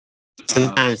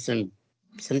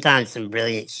Sometimes some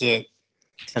brilliant shit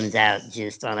comes out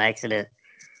just on accident.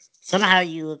 Somehow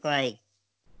you look like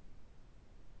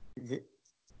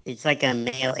it's like a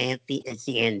male it's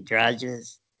the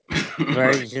androgynous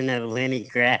version of Lenny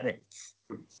Kravitz.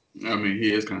 I mean,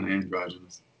 he is kind of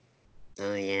androgynous.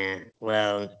 Oh yeah.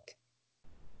 Well,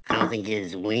 I don't think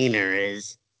his wiener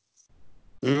is.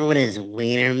 Remember when his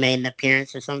wiener made an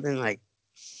appearance or something like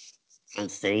on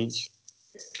stage?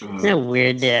 Isn't it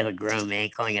weird to have a grown man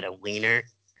calling it a wiener?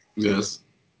 Yes.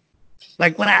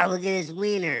 Like, wow, look at his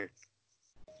wiener.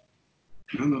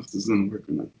 I don't know if this is gonna work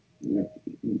or not. Yeah,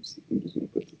 I'm just gonna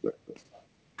put this back up.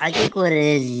 I think what it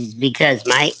is because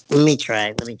my. Let me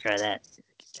try that.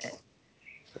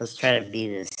 Let's try to be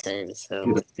the same. So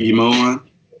Get an emo one.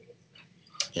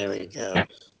 there we go.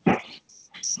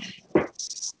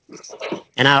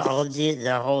 And I'll do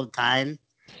the whole time.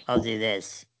 I'll do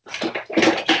this.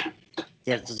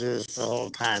 You have to do this the whole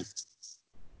time.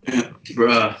 Yeah,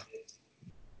 bruh.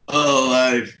 Oh,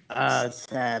 life. Oh, it's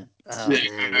oh man,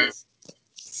 Safer. this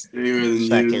Safer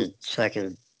than you.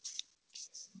 fucking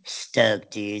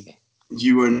stoked, dude.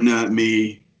 You are not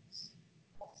me,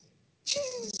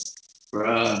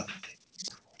 bruh.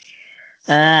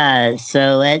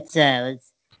 So let's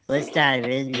dive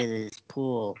into this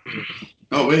pool.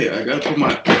 Oh wait, I gotta put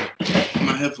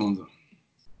my headphones on.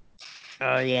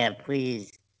 Oh yeah,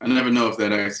 please. I never know if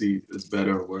that actually is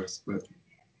better or worse, but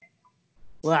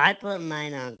Well, I put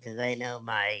mine on because I know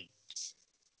my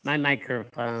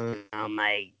microphone on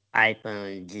my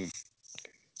iPhone just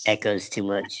echoes too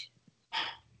much.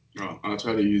 I'll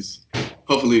try to use.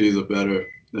 Hopefully, these are better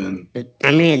than.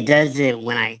 I mean, it does it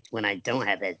when I don't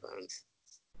have headphones.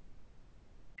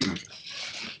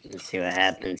 Let's see what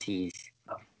happens. He's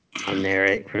on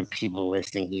there for people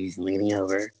listening. He's leaning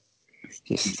over.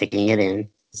 He's sticking it in.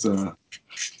 So,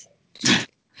 just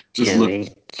look.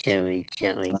 Gently, gently,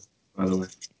 gently. By the way,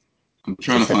 I'm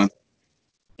trying to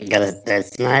It's a, find.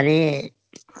 that's not it.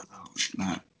 Oh, it's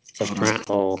not. It's a Hold on. front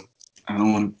hole. I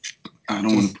don't want to. I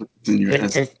don't want to Just, put this in your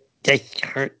head. just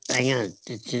hurt. Hang on.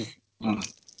 Hold on.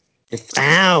 Just,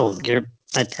 ow,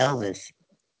 my pelvis.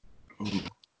 Ooh,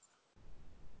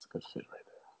 that's a good fit right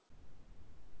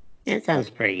It sounds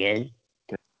pretty good.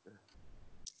 there.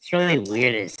 It's really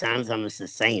weird. It sounds almost the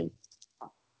same.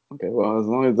 Okay. Well, as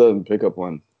long as it doesn't pick up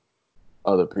on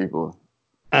other people.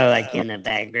 Oh, like in the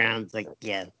background, like,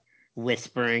 yeah,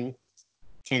 whispering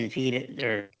 10 feet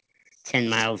or 10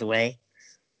 miles away.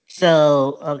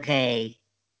 So, okay,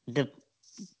 the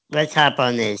let's hop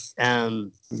on this.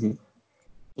 Mhm.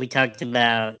 We talked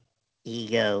about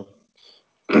ego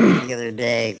the other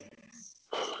day.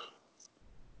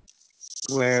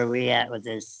 Where are we at with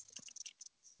this?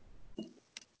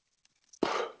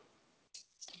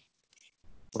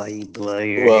 While you blow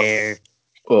your Well, hair.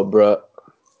 bruh,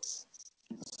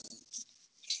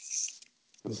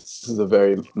 this is a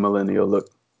very millennial look,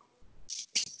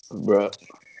 bruh.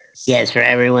 Yes, for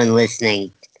everyone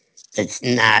listening that's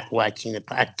not watching the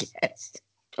podcast.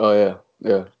 Oh yeah,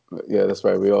 yeah, yeah. That's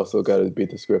right. We also got to be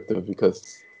descriptive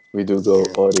because we do go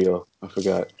Yeah. audio. I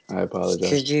forgot. I apologize.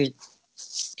 Could you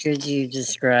could you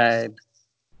describe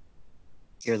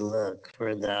your look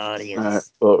for the All right.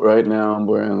 audience? Well, right now I'm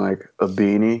wearing like a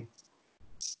beanie.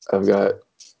 I've got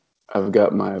I've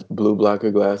got my blue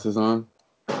blocker glasses on.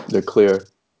 They're clear.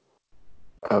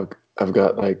 I've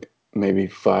got like maybe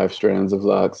 5 strands of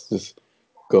locks just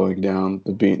going down.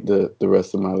 The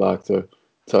rest of my locks are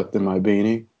tucked in my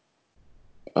beanie.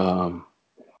 Um,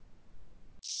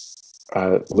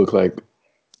 I look like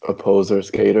a poser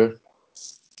skater.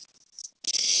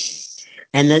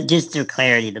 And just for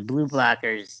clarity, the blue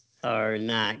blockers are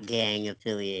not gang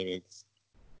affiliated.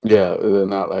 Yeah, they're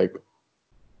not like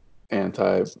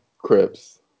anti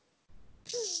Crips.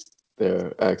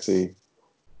 They're actually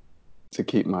to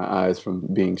keep my eyes from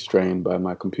being strained by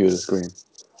my computer screen.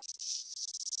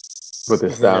 But they're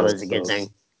This is always stylish, a good so thing.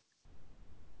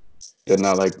 they're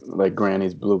not like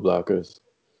Granny's blue blockers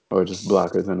or just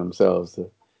blockers in themselves.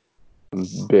 Them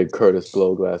big Curtis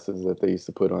Blow glasses that they used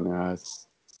to put on their eyes.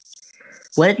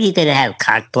 What if you could have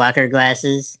cock blocker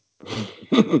glasses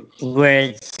where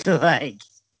it's like,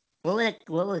 what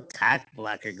would cock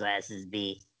blocker glasses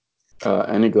be?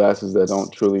 Any glasses that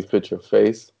don't truly fit your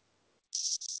face.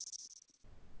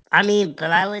 I mean,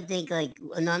 but I would think like,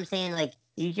 no, I'm saying like,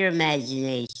 use your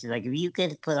imagination. Like, if you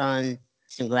could put on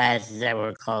some glasses that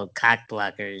were called cock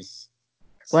blockers.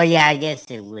 Well, yeah, I guess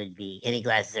it would be any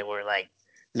glasses that were like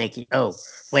making. Oh,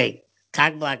 wait,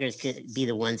 cock blockers could be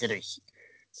the ones that are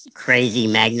crazy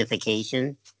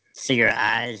magnification, so your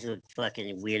eyes look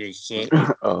fucking weird as shit.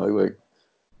 Oh, like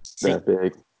So that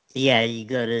big. yeah, you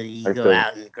Like go the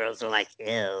out and the girls are like,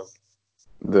 ew.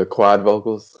 the quad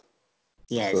vocals. So,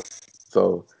 Yes,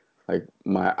 so like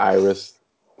my iris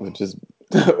would just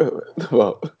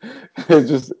well, it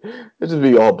just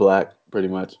be all black pretty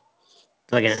much.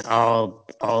 like an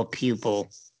all pupil.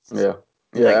 Yeah,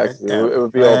 yeah. Like what Actually, the it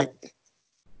would be all. fuck?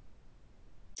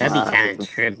 That'd My be eyes kind of would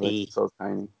be like trippy. so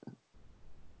tiny.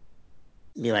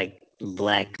 Be like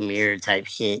Black Mirror type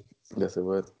shit. Yes, it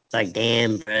would. Like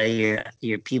damn, bro,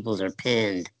 your pupils are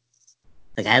pinned.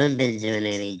 Like I haven't been doing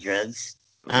any drugs.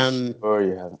 I'm Um, sure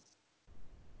you haven't.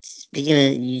 Speaking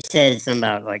of, you said something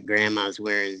about like grandma's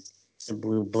wearing the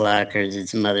blue blockers.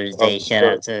 It's Mother's Oh, Day. Shout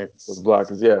out to those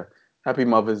blockers. Yeah. Happy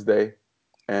Mother's Day.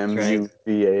 that's right.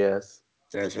 MUVAS.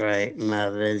 That's right,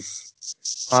 mothers.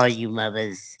 All you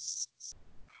mothers.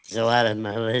 There's a lot of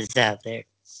mothers out there,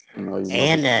 And all you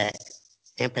mothers.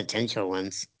 and potential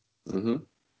ones. Mm-hmm.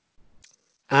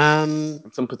 Um,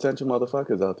 And some potential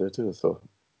motherfuckers out there too. So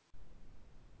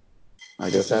I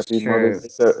guess this is happy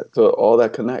Mother's true. Day to all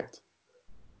that connect.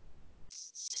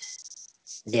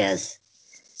 Yes.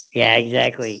 Yeah.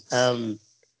 Exactly.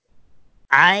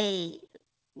 I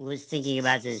was thinking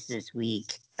about this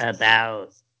week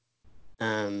about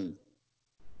um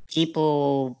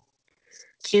people.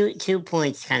 Two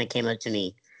points kind of came up to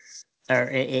me or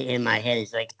in my head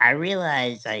is like I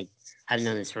realize like I've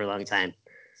known this for a long time.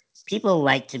 People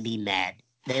like to be mad.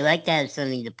 They like to have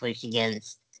something to push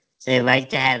against. They like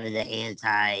to have the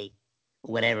anti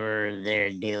whatever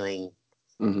they're doing.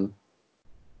 Mm-hmm.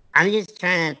 I'm just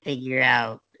trying to figure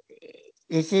out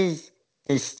this is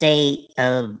the state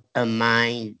of a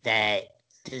mind that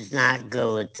does not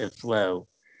go with the flow.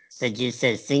 That just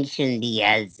says things shouldn't be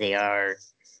as they are,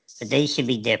 but they should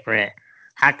be different.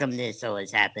 How come this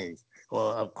always happens?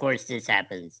 Well, of course this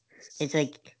happens. It's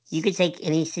like you could take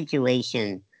any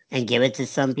situation and give it to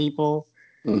some people,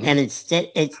 Mm-hmm. and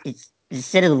it's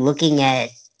instead of looking at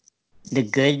the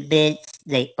good bits,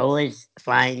 they always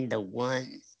find the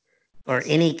one or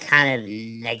any kind of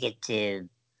negative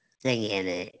thing in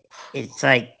it. It's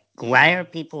like why are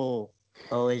people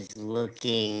always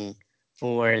looking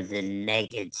for the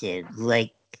negative?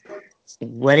 Like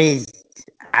what is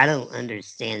I don't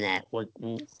understand that. What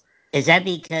is that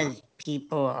because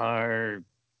people are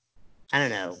I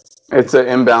don't know. It's an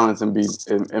imbalance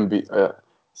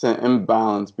it's an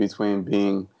imbalance between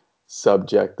being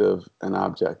subjective and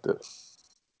objective.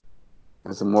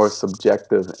 It's a more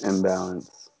subjective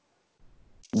imbalance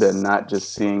than not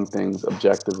just seeing things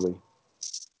objectively.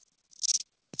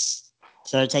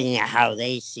 So they're taking it how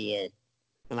they see it.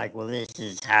 I'm like, well, this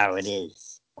is how it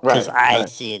is because Right, I right,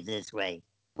 see it this way.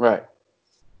 right.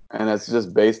 And it's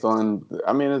just based on,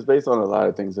 I mean, it's based on a lot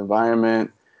of things: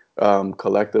 environment,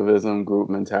 collectivism, group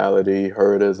mentality,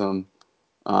 herdism,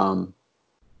 um,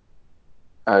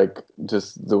 like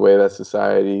just the way that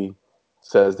society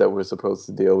says that we're supposed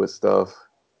to deal with stuff.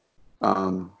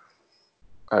 Um,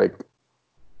 like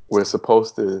we're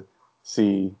supposed to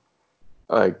see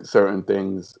like certain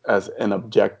things as an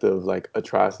objective like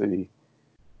atrocity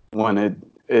when it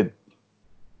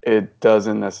it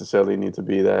doesn't necessarily need to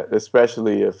be that,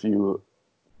 especially if you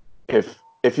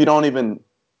don't even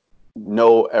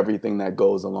know everything that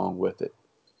goes along with it.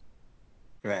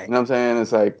 You Right. know what I'm saying?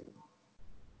 It's like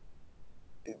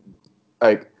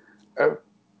uh,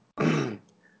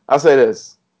 I'll say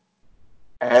this,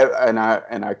 and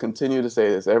I continue to say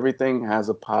this: everything has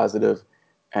a positive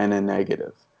and a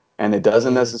negative, and it doesn't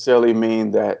Mm-hmm. necessarily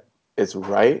mean that it's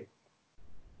right,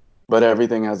 but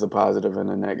everything has a positive and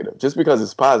a negative. Just because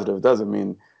it's positive doesn't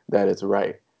mean that it's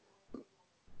right,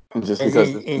 and just because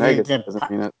it's Is it negative the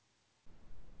doesn't mean that.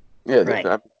 Yeah,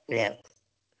 right? Yeah,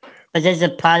 but there's a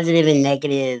positive and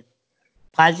negative.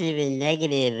 Positive and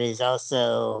negative is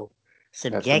also that's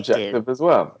subjective. subjective as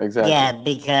well. Exactly. Yeah,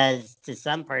 because to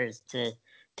some person,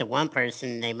 to one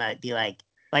person, they might be like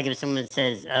if someone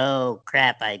says, "Oh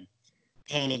crap, I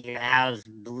painted your house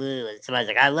blue," and somebody's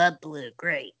like, "I love blue,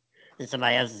 great," and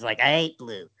somebody else is like, "I hate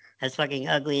blue. That's fucking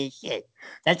ugly as shit."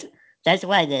 That's that's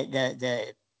why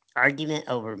the argument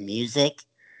over music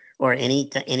or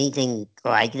anything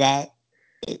like that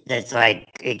that's like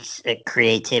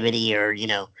creativity or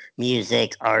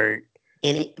music art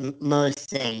most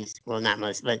things well not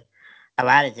most but a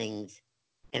lot of things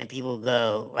and people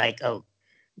go like oh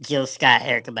Jill Scott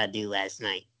Erica Badu last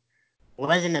night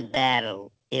wasn't a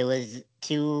battle. It was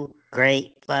two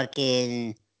great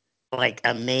fucking like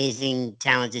amazing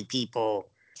talented people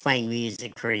playing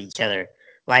music for each other.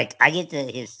 Like I get the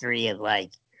history of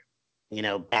like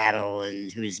battle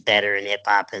and who's better in hip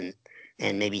hop and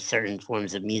maybe certain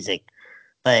forms of music,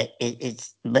 but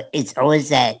it's always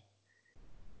that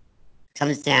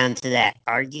comes down to that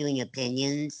arguing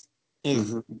opinions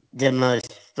is Hmm. the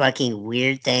most fucking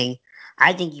weird thing.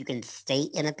 I think you can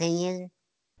state an opinion,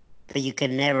 but you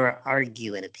can never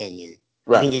argue an opinion. You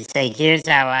can Right. just say, "Here's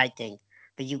how I think,"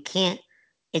 but you can't.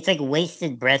 It's like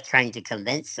wasted breath trying to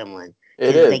convince someone It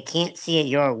because they is. can't see it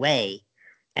your way.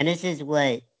 And this is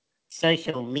what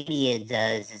social media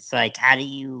does. It's like, how do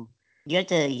you have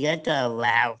to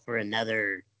allow for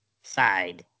another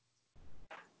side.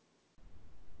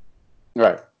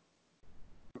 Right.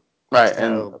 Right.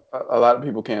 And So, a lot of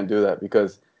people can't do that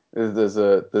because there's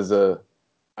a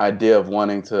idea of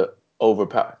wanting to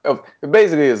overpower. It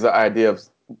basically is the idea of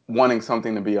wanting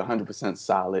something to be 100%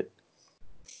 solid.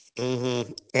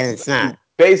 and it's not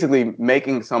Basically,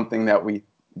 making something that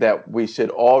we should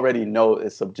already know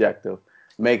is subjective,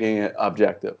 making it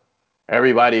objective.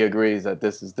 Everybody agrees that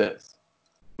this is this.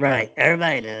 right.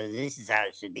 Everybody knows this is how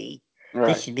it should be. This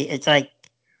Right. should be. It's like,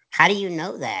 how do you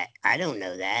know that? I don't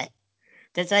know that.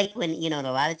 That's like when a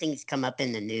lot of things come up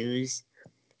in the news,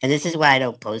 and this is why I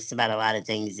don't post about a lot of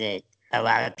things that a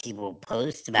lot of people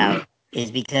post about,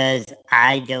 is because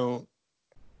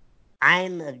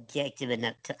I'm objective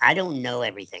enough to I don't know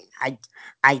everything.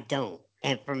 I don't.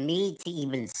 And for me to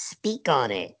even speak on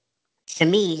it, to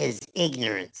me is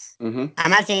ignorance. Mm-hmm.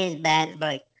 I'm not saying it's bad,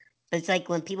 but it's like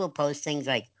when people post things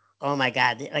like, "Oh my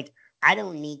god," like I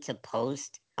don't need to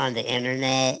post on the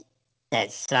internet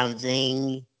that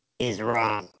something is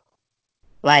wrong.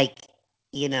 Like,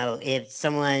 if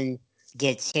someone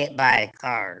gets hit by a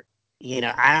car, I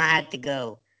don't have to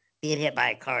go being hit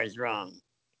by a car is wrong.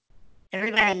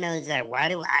 Everybody knows that. Why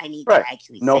do I need to Right.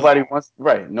 actually say Nobody that? wants.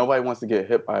 Right. Nobody wants to get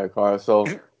hit by a car. So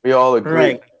we all agree.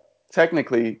 Right.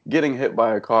 Technically, getting hit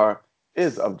by a car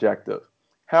is objective.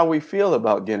 How we feel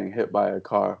about getting hit by a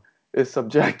car is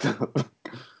subjective.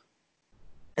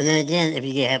 And then again, if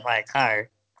you get hit by a car,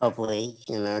 hopefully,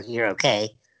 you're okay.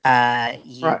 Right.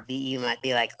 You might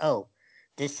be like, oh,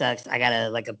 this sucks. I got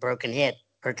a broken hip,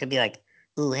 or it could be like,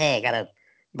 ooh, hey, I got a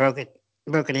broken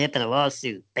broken hip in a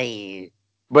lawsuit. Bam.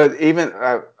 But even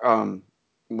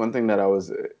one thing that I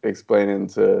was explaining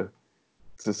to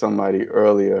somebody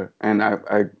earlier, and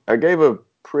I gave a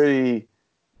pretty,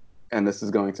 and this is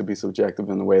going to be subjective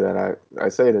in the way that I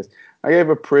say this. I gave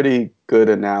a pretty good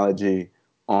analogy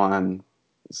on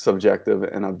subjective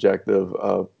and objective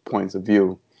points of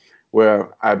view,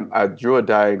 where I drew a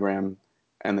diagram,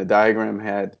 and the diagram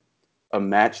had a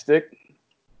matchstick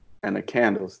and a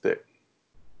candlestick,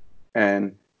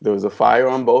 and there was a fire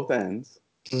on both ends,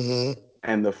 Hmm.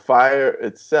 and the fire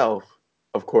itself,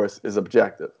 of course, is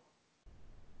objective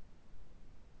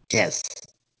Yes.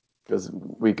 because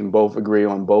we can both agree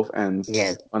on both ends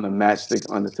Yes. on the matchstick,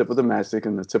 on the tip of the matchstick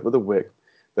and the tip of the wick,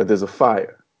 that there's a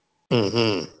fire.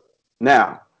 Hmm.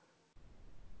 Now,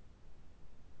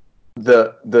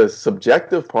 the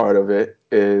subjective part of it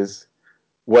is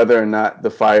whether or not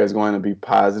the fire is going to be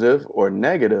positive or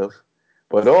negative,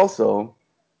 but also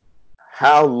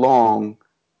how long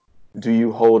do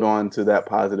you hold on to that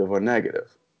positive or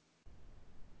negative?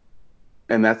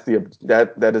 And that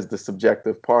is the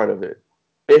subjective part of it.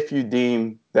 If you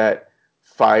deem that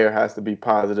fire has to be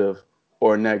positive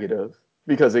or negative,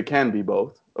 because it can be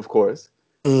both, of course.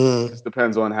 Hmm. It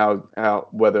depends on how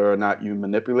whether or not you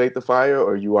manipulate the fire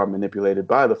or you are manipulated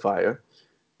by the fire.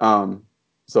 Um,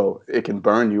 so it can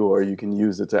burn you, or you can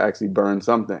use it to actually burn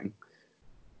something.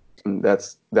 And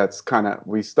that's kind of,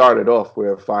 we started off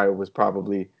where fire was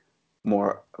probably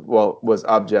more, well, was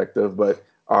objective, but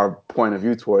our point of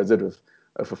view towards it,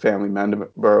 if a family member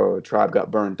or a tribe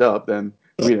got burned up, then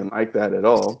we didn't like that at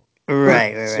all.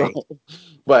 Right. Right. So, Right.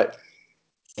 but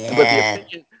the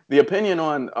Yeah. opinion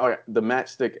on the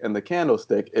matchstick and the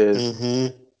candlestick is, Hmm.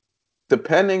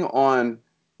 depending on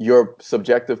your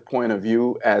subjective point of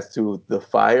view as to the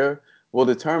fire, will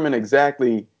determine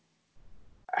exactly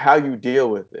how you deal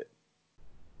with it.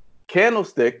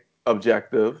 Candlestick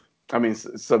objective, I mean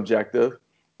subjective,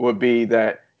 would be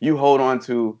that you hold on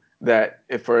to that.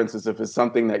 If, for instance, if it's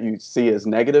something that you see as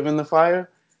negative in the fire,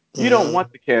 you don't Hmm.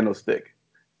 want the candlestick.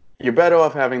 You're better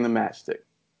off having the matchstick.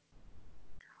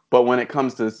 But when it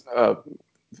comes to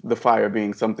the fire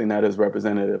being something that is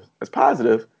representative as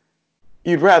positive,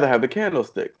 you'd rather have the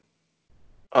candlestick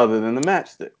other than the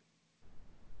matchstick.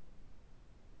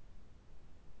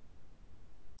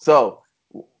 So,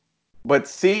 but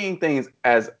seeing things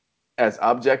as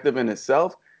objective in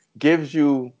itself gives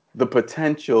you the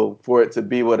potential for it to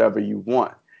be whatever you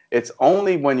want. It's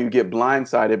only when you get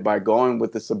blindsided by going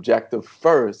with the subjective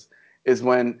first is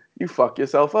when you fuck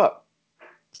yourself up,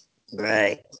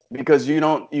 Right. because you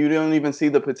don't even see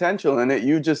the potential in it.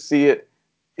 You just see it.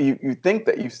 You think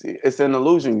that you see it's an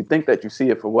illusion. You think that you see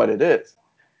it for what it is,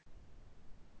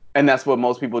 and that's what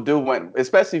most people do, when,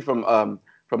 especially from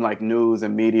like news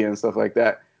and media and stuff like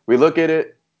that. We look at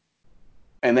it,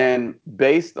 and then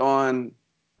based on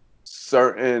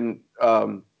certain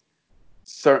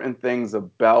certain things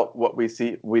about what we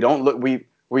see, we don't look.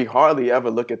 We hardly ever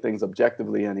look at things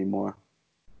objectively anymore.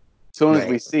 As soon as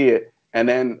we Right. see it, and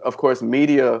then of course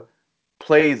media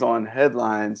plays on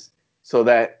headlines so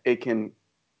that it can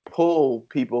pull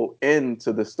people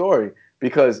into the story.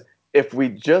 Because if we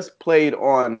just played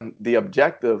on the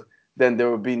objective, then there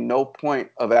would be no point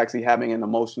of actually having an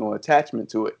emotional attachment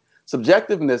to it.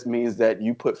 Subjectiveness means that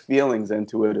you put feelings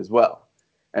into it as well.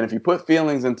 And if you put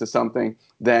feelings into something,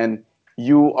 then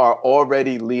you are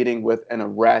already leading with an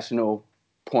irrational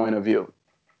point of view.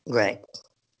 Right.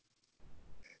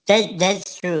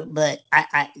 That's true. But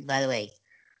I by the way,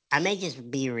 I may just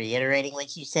be reiterating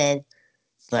what you said,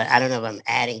 but I don't know if I'm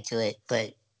adding to it.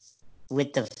 But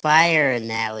with the fire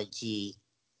analogy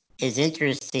is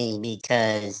interesting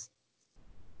because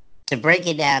to break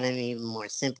it down in even more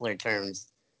simpler terms,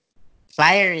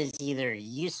 fire is either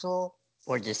useful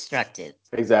or destructive.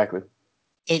 Exactly.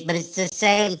 But it's the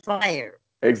same fire.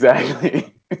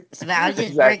 Exactly. So I was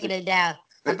just breaking Exactly. it down.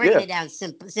 I'm breaking Yeah. it down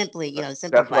simply, That's what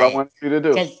simplify I it wanted you to do.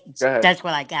 because Go ahead. that's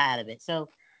what I got out of it. So,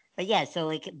 but yeah,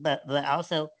 so but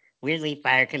also weirdly,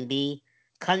 fire can be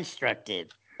constructive.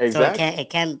 So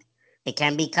Exactly. it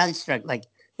can be construct like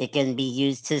it can be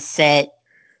used to set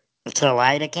to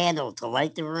light a candle to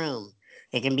light the room.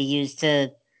 It can be used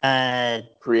to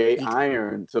Create you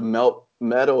iron to melt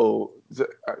metal. You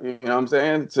know what I'm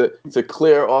saying? To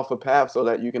clear off a path so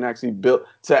that you can actually build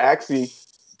to actually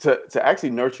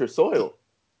nurture soil.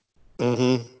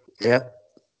 mm-hmm. Yep.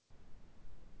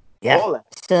 Yeah. All that.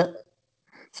 So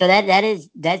so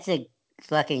that's a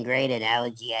fucking great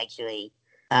analogy actually.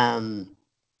 Um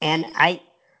and I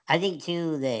think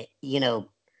too that,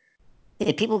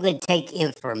 if people could take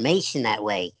information that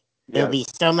way, it would be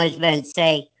Yes. so much better than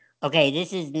say, okay,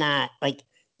 this is not like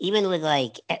even with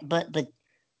like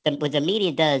what the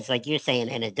media does, like you're saying,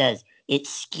 and it does, it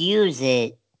skews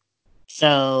it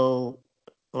so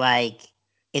like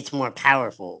it's more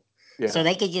powerful. So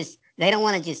Yeah. they don't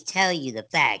want to just tell you the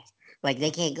fact. Like they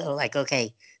can't go like,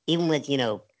 okay, even with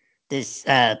this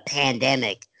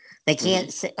pandemic, they Hmm.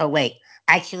 can't say, oh wait,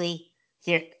 actually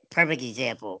here perfect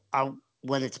example.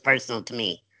 One that's personal to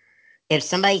me. If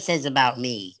somebody says about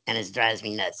me and it drives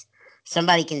me nuts,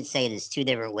 somebody can say this two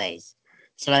different ways.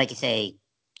 Somebody can say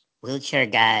wheelchair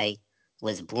guy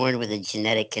was born with a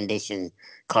genetic condition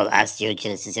called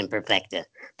osteogenesis imperfecta.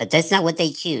 But that's not what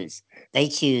they choose. They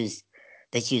choose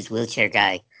they choose wheelchair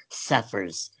guy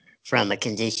suffers from a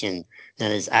condition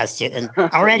known as osteo. And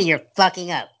already you're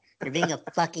fucking up. You're being a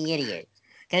fucking idiot.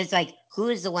 Because it's like, who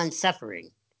is the one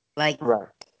suffering? Like, Right.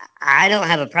 I don't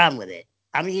have a problem with it.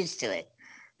 I'm used to it.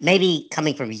 Maybe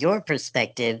coming from your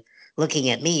perspective, looking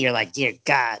at me, you're like, dear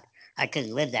God, I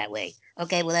couldn't live that way.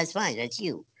 Okay, well, that's fine. That's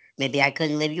you. Maybe I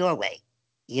couldn't live your way.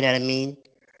 You know what I mean?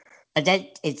 But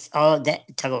that, it's all that,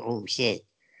 oh shit.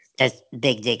 That's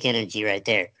big dick energy right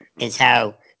there. It's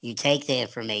how you take the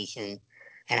information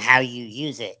and how you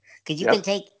use it. Because you can Yep.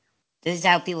 take, this is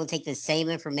how people take the same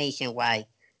information, why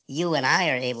you and I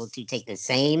are able to take the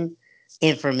same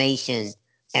information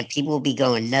and people will be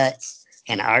going nuts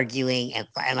and arguing and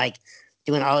like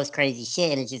doing all this crazy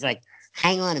shit. And it's just like,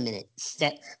 hang on a minute.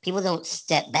 People don't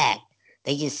step back.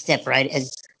 They just step right. And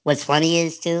what's funny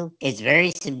is too, it's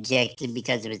very subjective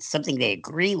because if it's something they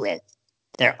agree with,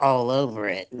 they're all over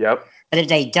it. Yep. But if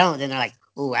they don't, then they're like,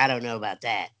 "Ooh, I don't know about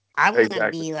that."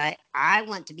 Exactly. I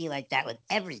want to be like that with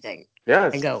everything,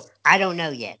 and Yes. go, "I don't know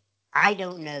yet. I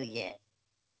don't know yet.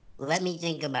 Let me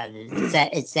think about it."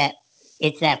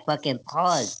 It's that fucking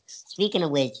pause. Speaking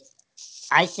of which,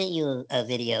 I sent you a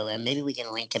video, and maybe we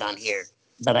can link it on here.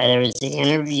 But there was an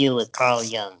interview with Carl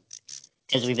Jung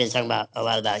because we've been talking about a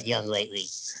lot about Jung lately,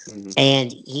 Hmm.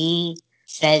 and he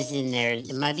says in there,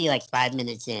 it might be like 5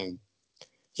 minutes in,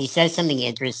 he says something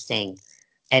interesting,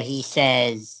 and he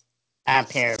says, I'm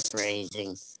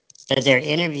paraphrasing, but they're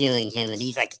interviewing him, and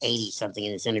he's like 80 something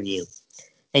in this interview.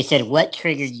 They said, what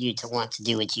triggered you to want to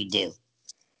do what you do?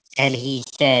 And he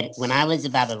said, when I was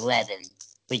about 11,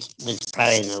 which was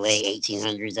probably in the late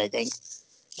 1800s, I think.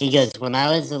 He goes, when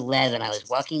I was 11, I was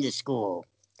walking to school.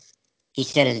 He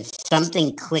said, and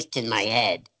something clicked in my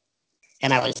head,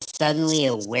 and I was suddenly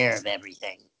aware of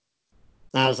everything.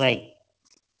 And I was like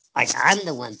I'm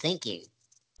the one thinking.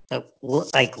 So,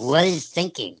 like, what is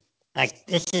thinking? Like,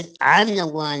 this is, I'm the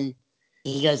one.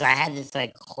 He goes, I had this,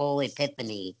 like, whole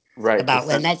epiphany Right. about,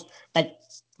 It's and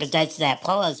but that's that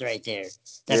pause right there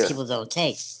that yeah. people don't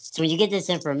take. So when you get this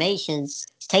information,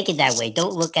 take it that way.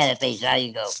 Don't look at it face value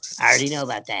and go, I already know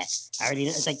about that. I already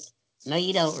know. No,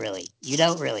 you don't really. You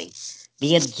don't really.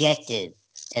 Be objective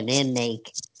and then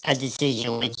make a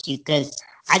decision with you because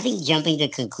I think jumping to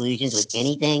conclusions with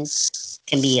anything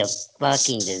can be a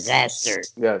fucking disaster.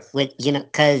 Yes, With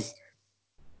because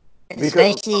because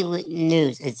especially with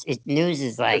news, news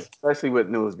is like especially with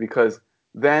news, because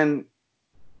then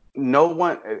no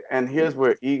one, and here's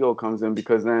where ego comes in,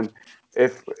 because then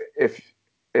if if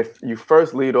if you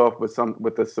first lead off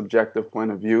with a subjective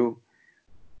point of view,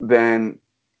 then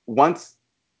once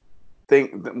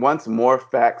once more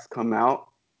facts come out,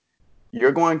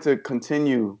 you're going to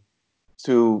continue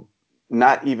to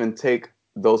not even take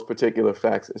those particular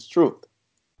facts as truth.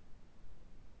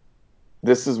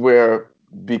 This is where,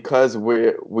 because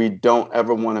we don't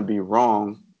ever want to be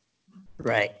wrong,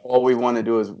 right, all we want to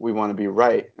do is we want to be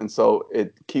right, and so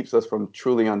it keeps us from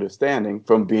truly understanding,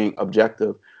 from being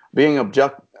objective. Being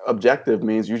objective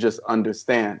means you just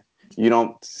understand. You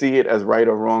don't see it as right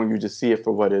or wrong, you just see it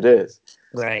for what it is.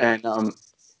 right. And um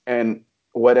and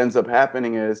what ends up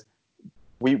happening is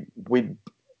we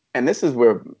and this is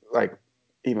where, like,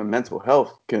 even mental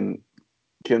health can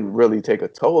really take a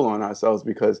toll on ourselves,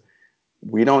 because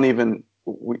we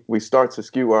start to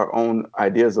skew our own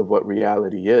ideas of what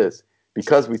reality is,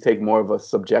 because we take more of a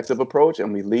subjective approach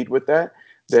and we lead with that.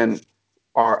 Then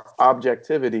our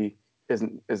objectivity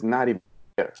is not even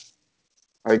there.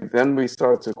 Like, then we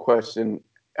start to question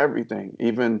everything.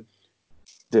 Even,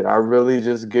 did I really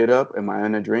just get up? Am I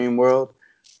in a dream world?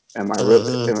 Hmm. Am I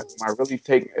really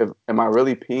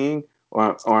peeing,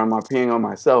 or am I peeing on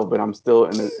myself, but I'm still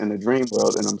in a dream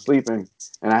world, and I'm sleeping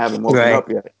and I haven't woken Right. up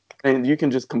yet? And you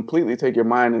can just completely take your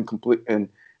mind in complete and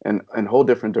whole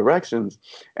different directions.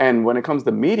 And when it comes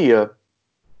to media,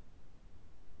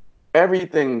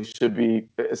 everything should be,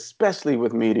 especially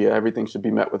with media, everything should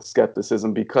be met with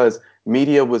skepticism, because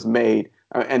media was made,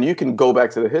 and you can go back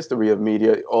to the history of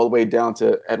media all the way down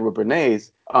to Edward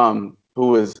Bernays, who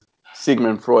was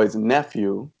Sigmund Freud's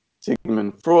nephew.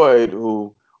 Sigmund Freud,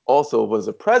 who also was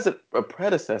a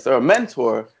predecessor, a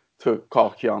mentor to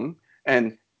Carl Jung.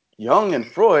 And Jung and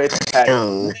Freud had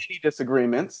Young.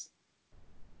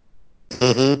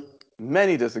 Hmm.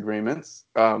 many disagreements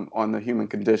on the human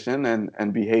condition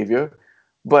and behavior.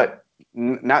 But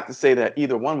not to say that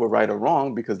either one were right or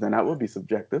wrong, because then that would be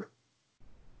subjective.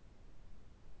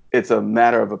 It's a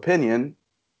matter of opinion.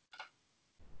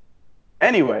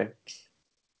 Anyway,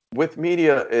 with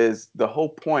media, is the whole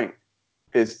point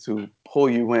is to pull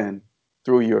you in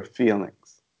through your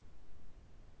feelings.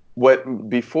 What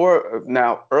before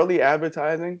now, early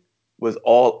advertising was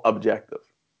all objective.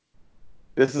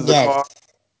 This is the car. Yes.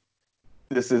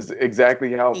 This is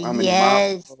exactly how many miles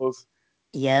it Yes. goes.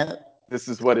 Yep. This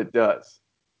is what it does.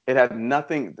 It had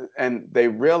nothing, and they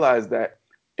realized that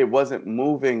it wasn't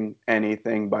moving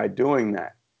anything by doing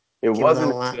that. It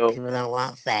wasn't until, People don't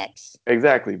want facts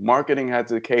exactly, marketing had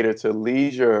to cater to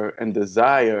leisure and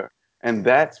desire, and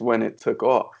that's when it took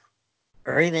off.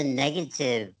 or even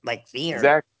negative like fear.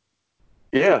 Exactly.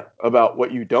 Yeah, about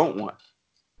what you don't want.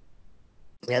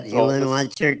 Yep. You All wouldn't this.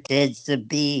 want your kids to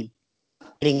be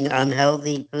eating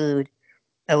unhealthy food.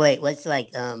 Oh wait, what's like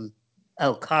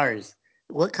oh cars.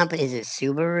 What company is it?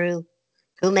 Subaru?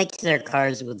 Who makes their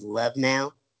cars with love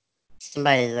now?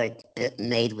 Somebody like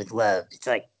made with love. It's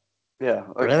like Yeah.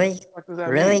 Like, what really, the fuck does that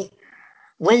mean? really.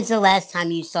 When's the last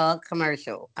time you saw a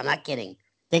commercial? I'm not kidding.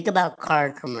 Think about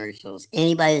car commercials.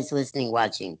 Anybody that's listening,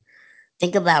 watching,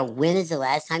 think about when is the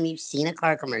last time you've seen a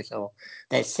car commercial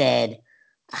that said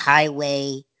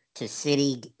highway to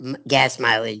city gas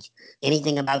mileage,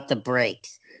 anything about the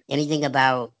brakes, anything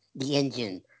about the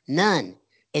engine. None.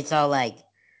 It's all like,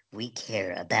 we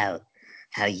care about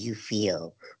how you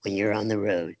feel when you're on the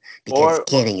road because Or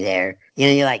getting there, you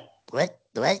know, you're like, what?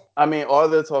 What? I mean, or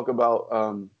they'll talk about,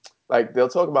 like, they'll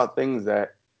talk about things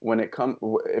that, when it comes,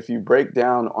 if you break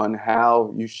down on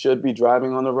how you should be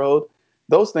driving on the road,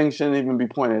 those things shouldn't even be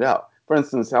pointed out. For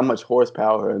instance, how much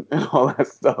horsepower and all that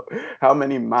stuff, how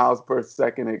many miles per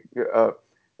second in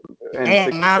Hey,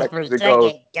 60 miles per seconds it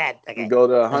goes. second. God, You okay. go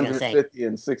to I was gonna say, 150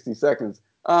 in 60 seconds.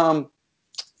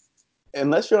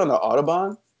 Unless you're on the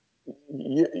autobahn,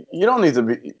 you don't need to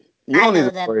be. You I don't need know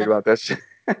to that, worry about that shit.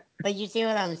 but you see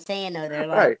what I'm saying though? They're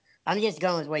like, Right, I'm just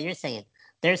going with what you're saying.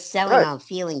 They're selling right. on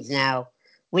feelings now,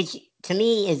 which to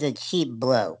me is a cheap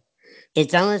blow.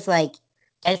 It's almost like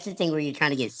that's the thing where you're trying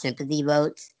to get sympathy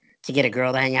votes to get a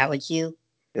girl to hang out with you.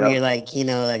 Where you're Yep. like,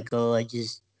 like, oh, I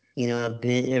just, I've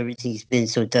been, everything's been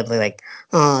so tough. Like,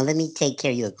 oh, let me take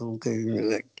care of you. Like, okay. You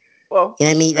know Well, what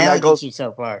I mean? and That'll that get goes you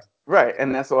so far. right,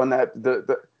 and that's on that.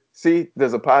 See,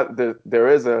 there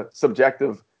is a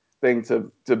subjective thing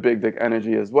to big dick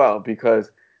energy as well,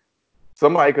 because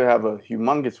somebody could have a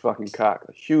humongous fucking cock,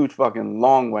 a huge fucking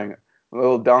long wang, a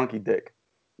little donkey dick,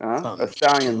 A Some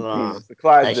stallion schlong. penis, a A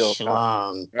Clydesdale cock,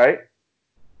 schlong. right?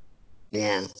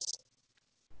 Yeah.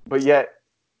 But yet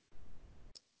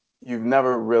you've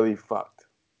never really fucked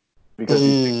because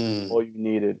you think Mmm. all you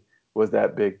needed was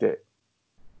that big dick.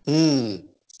 Mmm.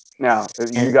 Now,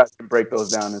 if you And got to break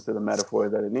those down into the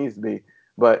metaphors that it needs to be,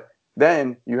 but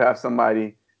then you have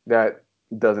somebody that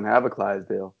doesn't have a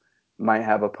Clydesdale, might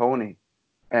have a pony,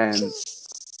 and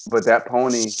but that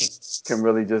pony can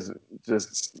really just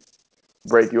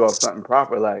break you off something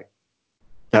proper. Like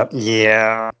yeah. it's a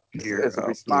Yeah. Yeah.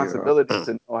 responsibility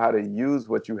to know how to use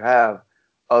what you have,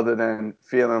 other than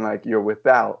feeling like you're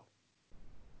without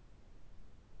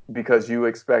because you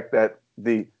expect that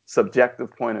the subjective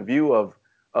point of view of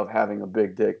having a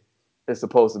big dick is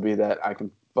supposed to be that I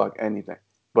can fuck anything.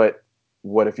 But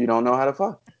what if you don't know how to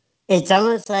fuck? It's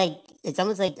almost like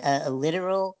a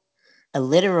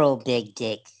literal big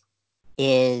dick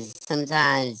is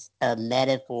sometimes a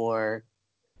metaphor,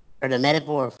 or the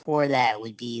metaphor for that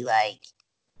would be like,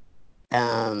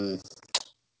 um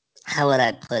how would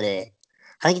I put it?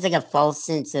 I think it's like a false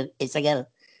sense of, it's like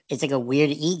a weird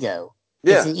ego.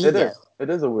 It's Yeah, an it ego. is. It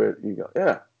is a weird ego.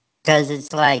 Yeah. Because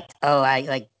it's like, oh, I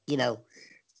like,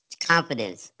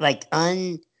 confidence. Like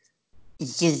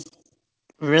it's just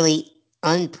really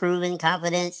unproven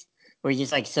confidence where you're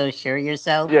just like so sure of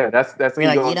yourself. Yeah, that's Where you're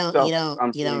like, ego you in don't you itself. don't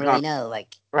I'm you don't feeling really confident. know.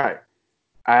 Like, Right.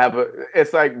 I have a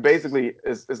it's like basically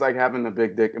it's like having a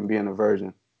big dick and being a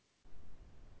virgin.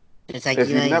 it's like If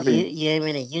you you've ain't never you you ain't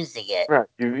even used it yet. right,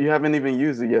 you haven't even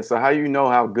used it yet. So how you know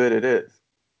how good it is?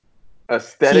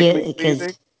 Aesthetically See, pleasing?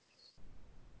 because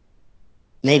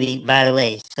maybe, by the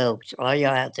way, so all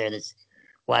y'all out there that's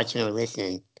watching or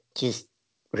listening, just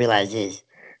realize this: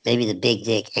 maybe the big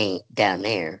dick ain't down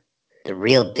there. The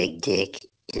real big dick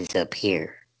is up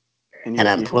here, In and your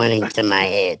I'm ear. pointing to my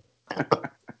head.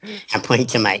 I'm pointing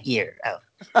to my ear.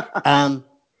 Oh, um.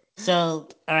 So,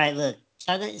 all right, look.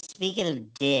 Speaking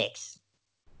of dicks,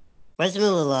 let's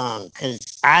move along because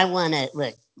I want to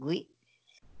look. We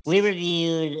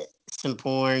reviewed some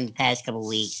porn the past couple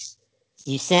weeks.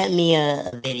 You sent me a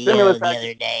Stimulus video the package.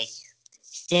 other day.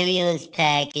 Stimulus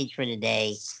package for the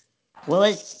day. What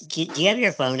was? Do you have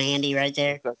your phone handy right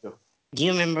there? Yes, I do. Do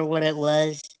you remember what it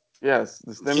was? Yes,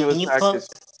 the Can stimulus you package.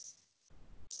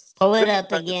 pull it Stimulus up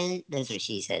package. again? That's what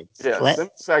she said. Yeah, What?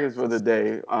 stimulus package for the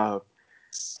day.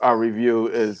 Our review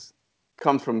is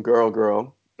comes from Girl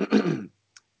Girl, and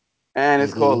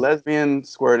it's called Mm-hmm. Lesbian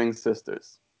Squirting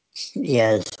Sisters.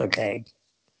 Yes. Okay.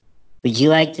 Would you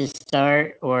like to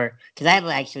start, or because I have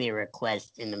actually a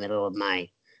request in the middle of my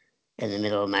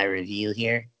review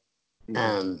here? Okay.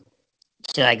 Um,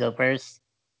 should I go first?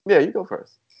 Yeah, you go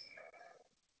first.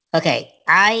 Okay.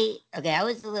 I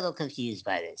was a little confused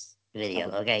by this video.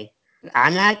 Okay. Okay,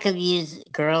 I'm not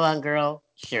confused. Girl on girl,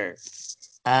 sure.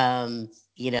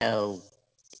 You know,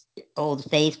 old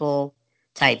faithful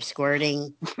type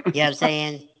squirting. You know what I'm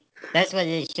saying? That's what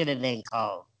it should have been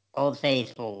called. Old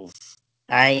faithfuls.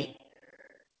 All right.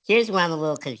 Here's why I'm a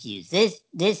little confused.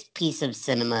 This piece of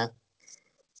cinema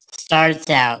starts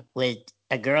out with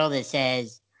a girl that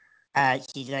says,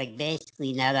 she's like,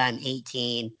 basically, now that I'm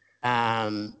 18,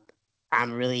 um,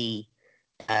 I'm really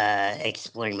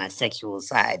exploring my sexual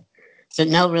side. So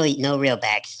no real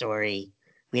backstory.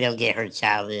 We don't get her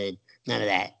childhood, none of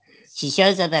that. She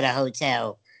shows up at a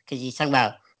hotel because she's talking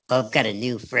about, oh, I've got a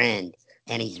new friend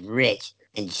and he's rich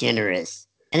and generous.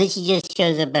 And then she just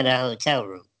shows up at a hotel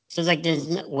room. So it's like Hmm.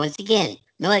 there's once again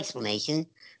no explanation.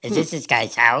 Is Hmm. this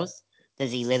guy's house?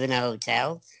 Does he live in a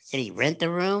hotel? Did he rent the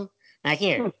room? Now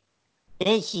here, Hmm.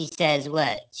 then she says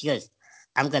what? She goes,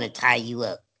 I'm gonna tie you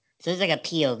up. So it's like a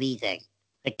POV thing.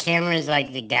 The camera is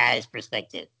like the guy's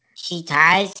perspective. She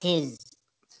ties his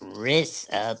wrists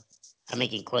up. I'm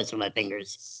making quotes with my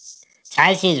fingers.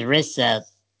 Ties his wrists up,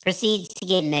 proceeds to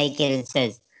get naked and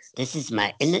says, this is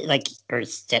my, isn't it like her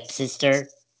stepsister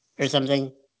or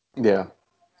something? Yeah.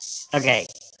 Okay.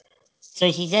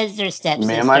 So she says her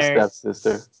Me and my stepsister.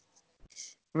 stepsister.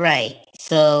 Right.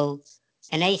 So,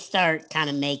 and they start kind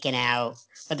of making out.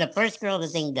 But the first girl, the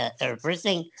thing does, or first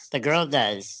thing the girl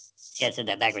does, see, I said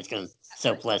that backwards because I'm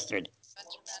so flustered.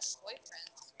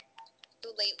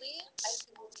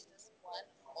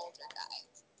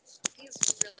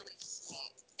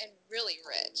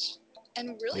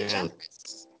 Yeah.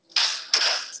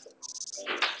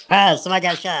 Ah, somebody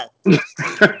got shot.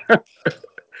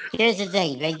 Here's the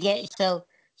thing. So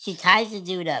she ties the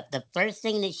dude up. The first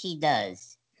thing that she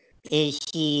does is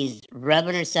she's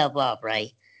rubbing herself off,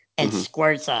 right? And Hmm.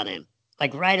 squirts on him.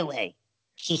 Like right away.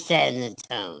 She said in the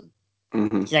tone.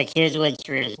 Hmm. She's like, here's what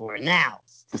you're in for. Now,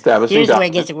 Establishing here's where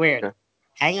it gets dominance. weird. Okay.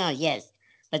 Hang on, yes.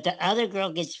 But the other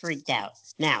girl gets freaked out.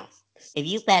 Now, if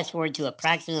you fast forward to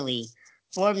approximately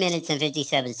 4 minutes and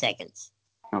 57 seconds,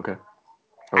 Okay,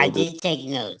 I I will do. did take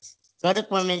notes. Go to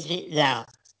 4 minutes now.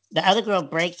 The other girl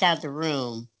breaks out the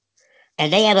room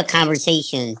and they have a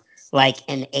conversation like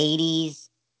an 80s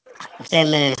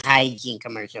feminine hygiene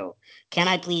commercial. Can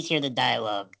I please hear the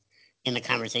dialogue in the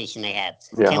conversation they have?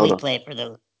 Yeah, Can hold we on. play it for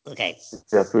the. Okay.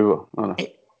 Yes, we will. Hold on.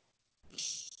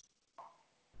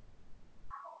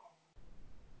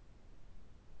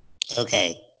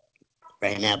 Okay.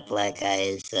 Right now, Black Guy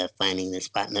is finding the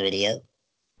spot in the video.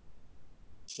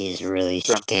 He's really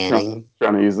scanning.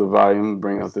 Trying to use the volume,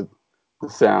 bring up the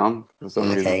sound for some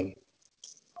reason. Okay.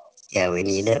 Yeah, we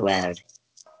need it loud.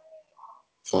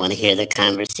 I want to hear the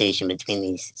conversation between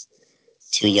these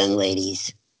two young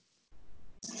ladies.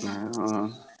 All right, hold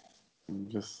on.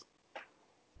 Just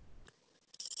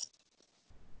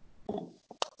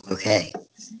Okay.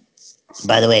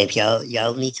 By the way, if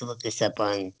y'all need to look this up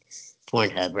on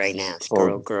Pornhub right now. oh,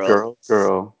 Squirrel Girl.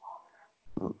 girl,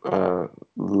 uh,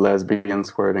 lesbian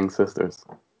squirting sisters.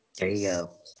 There you go.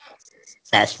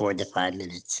 Fast forward to 5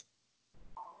 minutes.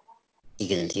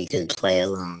 You can play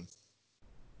along.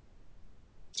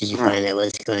 Did you All right, find out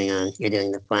what's going on? You're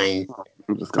doing the I'm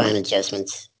just fine gonna.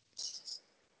 adjustments.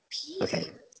 Okay.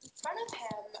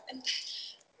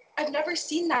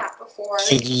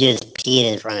 Did you just pee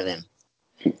in front of him?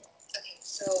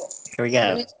 Here we go.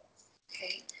 Right.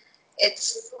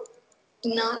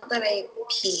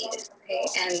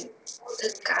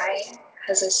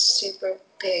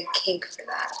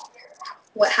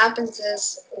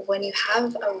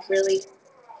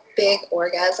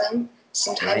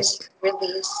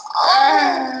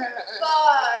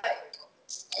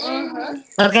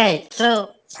 Okay,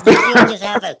 so you see what just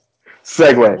happened?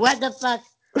 Segue. What the fuck?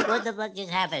 What the fuck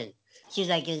just happened? She's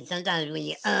like, sometimes when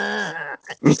you,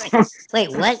 it's like,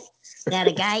 wait, what? Now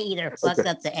the guy either Okay. fucked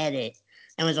up the edit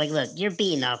and was like, look, you're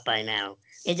beaten off by now.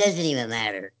 It doesn't even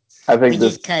matter. I We think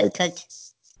this just cut.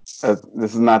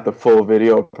 this is not the full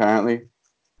video apparently.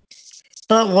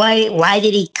 But why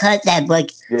did he cut that?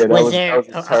 Like, Yeah, was that there? was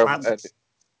a terrible edit.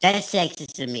 That's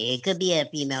sexist to me. It could be a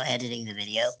female editing the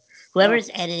video. No, Whoever's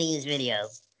editing this video.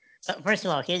 First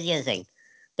of all, here's the other thing.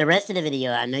 The rest of the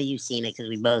video, I know you've seen it because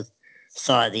we both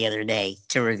saw it the other day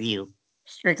to review,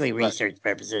 strictly right. research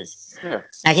purposes. Yeah,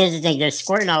 Now, here's the thing: they're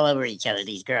squirting all over each other,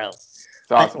 these girls. it's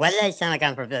But awesome. why did I sound like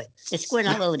I'm fulfilling? They're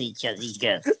squirting all over each other, these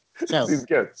girls. So, These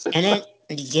kids. and then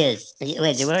yes, wait,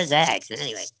 where's that accent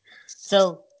anyway?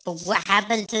 So, but what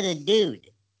happened to the dude?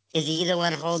 Is he the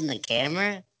one holding the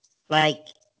camera? Like,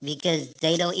 because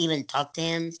they don't even talk to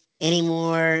him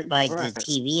anymore. Like the Right.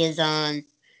 TV is on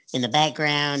in the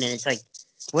background, and it's like,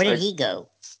 where did Like, he go?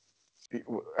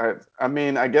 I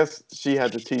mean, I guess she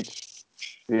had to teach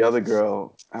the other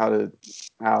girl how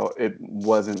it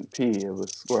wasn't pee, it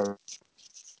was squirt,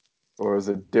 or it was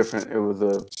a different. It was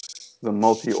a the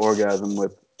multi orgasm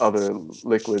with other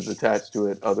liquids attached to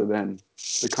it, other than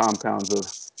the compounds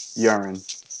of urine.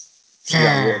 I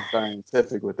got real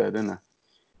scientific with that, didn't I?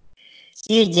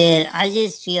 You did. I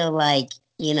just feel like,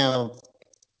 it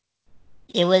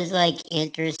was like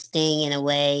interesting in a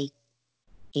way,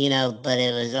 but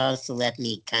it was also left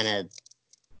me kind of,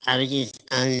 I was just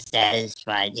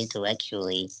unsatisfied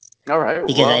intellectually All right.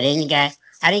 because Well, I didn't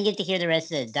get to hear the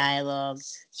rest of the dialogue.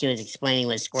 She was explaining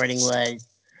what squirting was.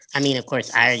 I mean, of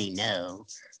course, I already know,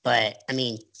 but I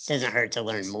mean, it doesn't hurt to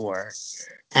learn more.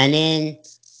 And then,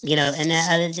 and the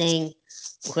other thing,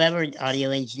 whoever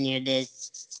audio engineered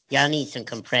this, y'all need some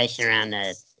compression around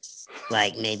the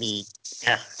like maybe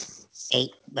uh,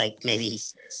 maybe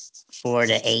 4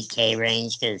 to 8K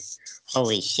range, because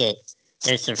holy shit,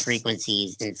 there's some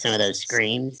frequencies in some of those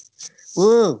screams.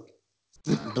 Woo!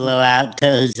 Blow out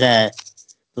those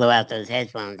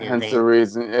headphones. You know what I'm hence the saying?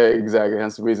 reason. Yeah, exactly.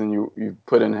 Hence the reason you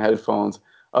put in headphones,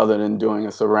 other than doing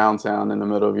a surround sound in the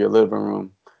middle of your living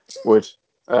room, which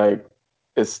like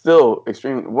is still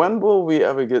extreme. When will we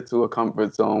ever get to a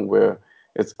comfort zone where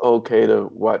it's okay to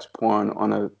watch porn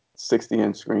on a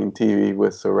 60-inch screen TV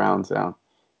with surround sound?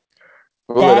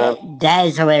 Will it ever? That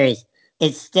is hilarious.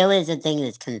 It still is a thing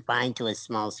that's confined to a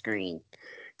small screen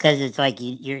because it's like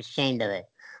you're ashamed of it.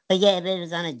 But yeah, if it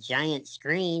was on a giant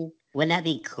screen, wouldn't that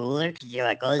be cooler? Because you're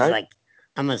like, oh, it's Right? like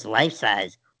almost life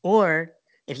size. Or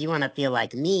if you want to feel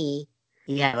like me,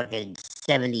 you have like a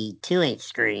 72-inch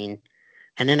screen,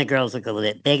 and then the girls look a little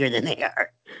bit bigger than they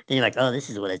are. Then you're like, oh, this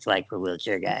is what it's like for a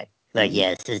wheelchair guy. Like, Mm-hmm.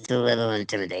 yes, it's a little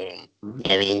intimidating.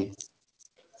 Mm-hmm. I mean,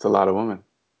 It's a lot of women.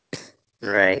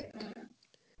 right?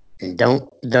 And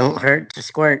don't hurt to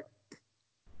squirt.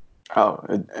 Oh,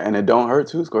 and it don't hurt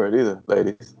to squirt either,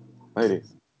 ladies,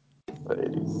 ladies,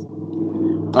 ladies.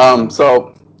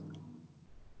 So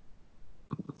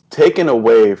taken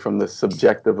away from the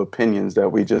subjective opinions that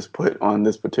we just put on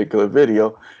this particular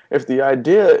video, if the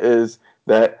idea is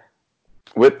that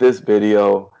with this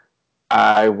video,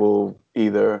 I will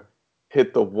either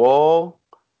hit the wall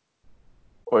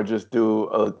or just do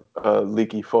a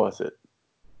leaky faucet.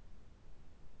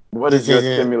 What is This your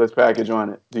isn't. stimulus package on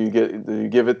it? Do you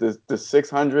give it the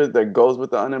 600 that goes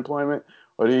with the unemployment,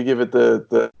 or do you give it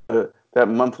the that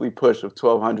monthly push of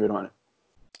 1200 on it?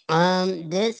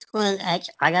 This one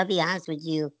actually, I gotta be honest with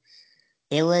you.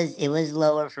 It was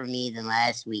lower for me than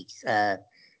last week's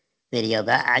video,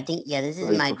 but I think yeah, this So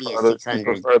is might be a you 600.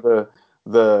 prefer the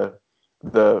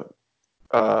the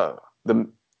the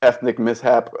ethnic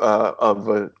mishap of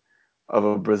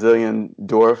a Brazilian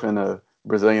dwarf and a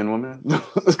Brazilian woman.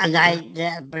 And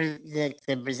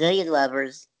the Brazilian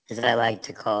lovers, as I like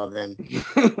to call them,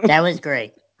 that was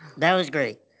great. That was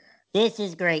great. This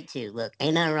is great too. Look,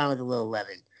 ain't nothing wrong with a little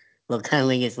loving. Little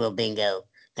cunnilingus, little bingo.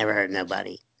 Never hurt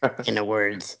nobody. In the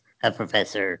words of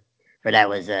Professor, or that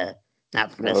was not That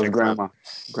was Professor Clump.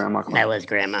 Grandma That Clump. was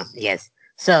Grandma. Yes.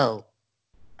 So,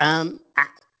 I,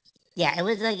 yeah, it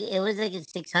was like a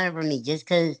 600 for me, just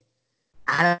because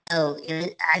I don't know.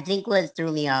 I think what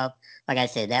threw me off, like I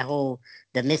said, that whole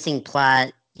the missing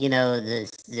plot.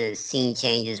 The scene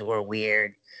changes were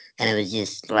weird, and it was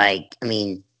just like, I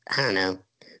mean, I don't know.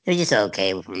 It was just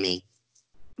okay for me.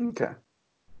 Okay.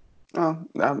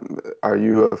 Are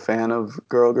you a fan of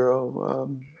girl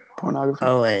pornography?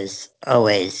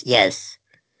 Always, yes.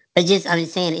 But just I'm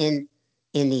saying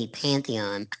in the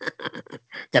pantheon,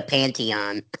 the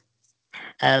pantheon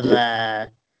of Yeah.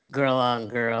 girl on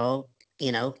girl,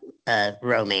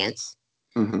 romance.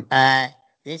 Hmm. Uh,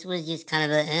 this was just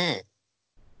kind of a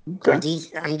Okay.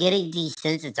 I'm getting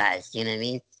desensitized. You know what I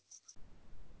mean?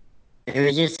 It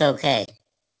was just okay.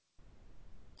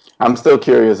 I'm still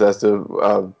curious as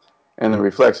to in the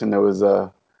reflection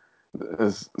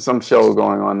there's some show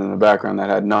going on in the background that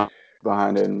had no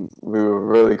behind it, and we were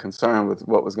really concerned with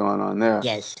what was going on there.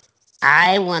 Yes,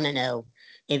 I want to know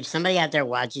if somebody out there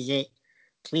watches it.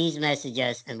 Please message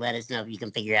us and let us know if you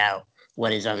can figure out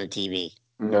what is on the TV.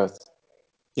 Yes.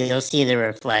 You'll see the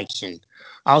reflection.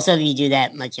 Also, if you do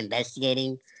that much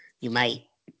investigating, you might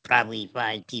probably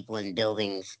find people in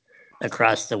buildings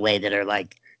across the way that are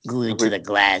like glued to We the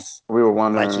glass we were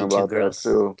wondering watching two about that girls.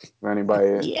 too. If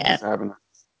anybody Yeah. is having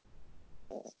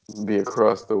to be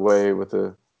across the way with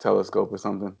a telescope or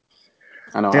something.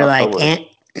 I know They're I like,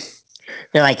 would.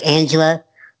 they're like, Angela,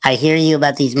 I hear you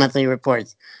about these monthly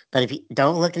reports, but if you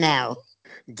don't look now,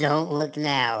 don't look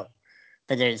now.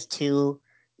 But there's two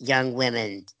young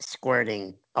women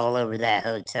squirting all over that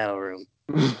hotel room.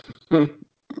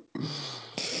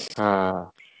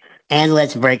 All And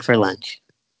let's break for lunch.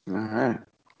 right.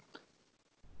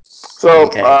 So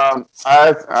Okay.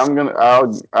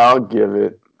 I'll give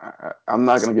it. I'm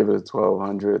not gonna give it a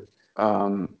 1200.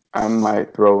 I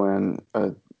might throw in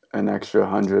an extra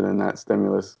 100 in that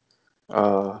stimulus.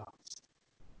 Uh,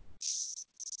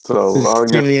 so The I'll give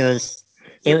stimulus,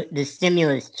 the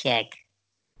stimulus check.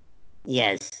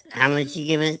 Yes. How much you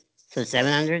giving it? So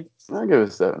 700. I'll give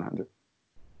it 700.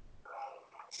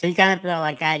 So you kind of felt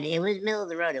like it was middle of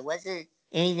the road. It wasn't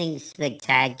anything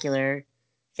spectacular.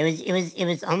 It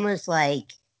was almost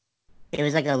like it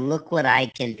was like a look what I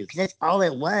can do, because that's all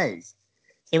it was.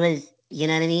 It was, you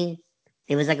know what I mean?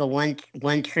 It was like a one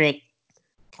trick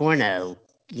porno.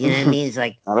 You know what I mean? It's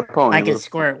like Not a pony, I but can a pony.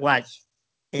 squirt, watch.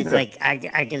 It's Yeah. like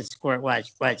I can squirt,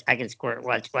 watch. I can squirt,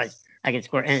 watch. I can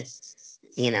squirt, and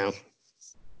you know.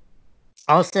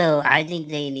 Also, I think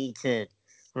they need to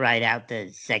write out the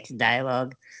sex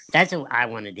dialogue. That's what I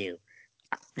want to do.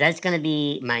 That's going to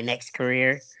be my next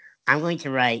career. I'm going to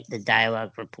write the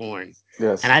dialogue for porn. And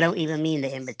Yes. I don't even mean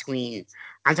the in between.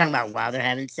 I'm talking about while they're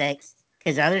having sex.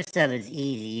 Because other stuff is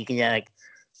easy. You can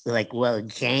like, well,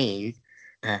 Jane,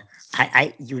 uh,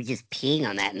 you were just peeing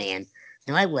on that man.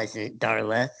 No, I wasn't,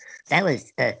 Darla. That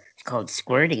was called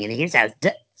squirting, and here's how.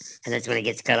 And that's when it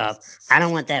gets cut off. I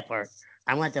don't want that part.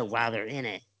 I want the while they're in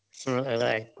it. So they're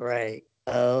like, right.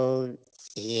 Oh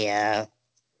yeah.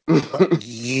 Well,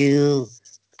 you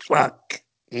fuck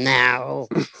now.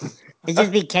 It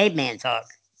just be caveman talk.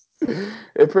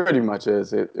 It pretty much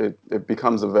is. It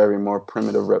becomes a very more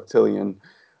primitive reptilian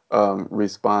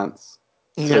response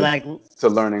And they're to like,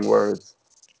 learning words.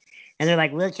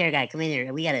 wheelchair guy, come in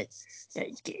here. We gotta.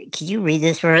 Can you read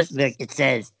this for us? Look, it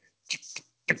says.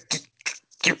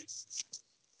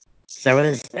 So what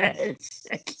it says.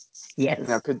 Now,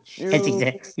 Yes, could it's you?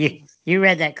 exact. You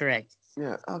read that correct.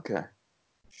 Yeah. Okay.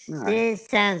 All right. This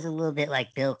sounds a little bit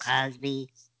like Bill Cosby.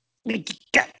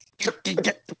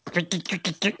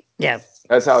 Yeah.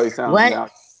 That's how he sounds What? now.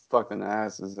 fucked in the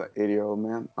ass as an 80-year-old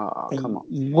man. Oh, come on.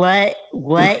 What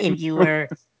if you were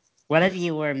what if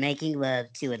you were making love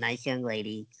to a nice young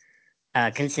lady,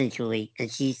 consensually,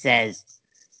 and she says,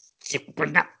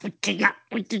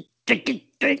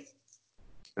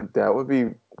 That would be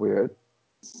weird.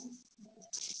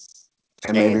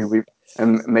 And maybe and we,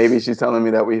 and maybe she's telling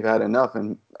me that we've had enough,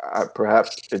 and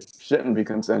perhaps it shouldn't be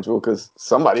consensual because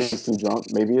somebody's too drunk.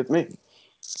 Maybe it's me.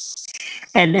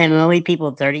 and only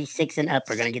people 36 and up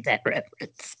are gonna get that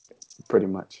reference. Pretty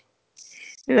much.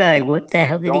 You're like, what the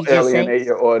hell did he Don't just say? alienate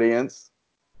your audience.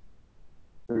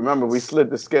 Remember, we slid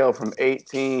the scale from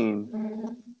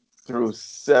 18 through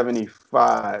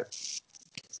 75.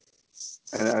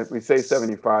 And we say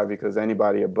 75 because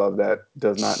anybody above that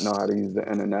does not know how to use the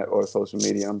internet or social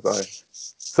media. I'm sorry.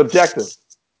 Subjective.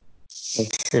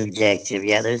 It's subjective.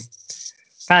 Yeah, there's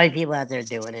probably people out there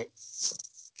doing it.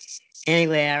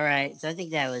 Anyway, all right. So I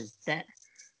think that was that.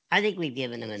 I think we've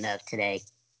given them enough today.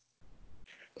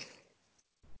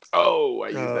 Oh, I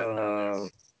use that term, Oh,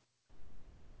 yes.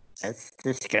 that's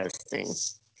disgusting.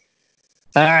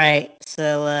 All right.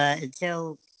 So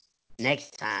until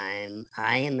next time,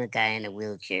 I am the guy in a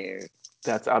wheelchair.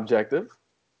 That's objective.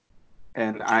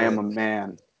 And I am a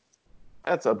man.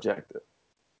 That's objective.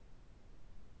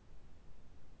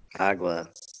 Agua.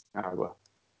 Agua.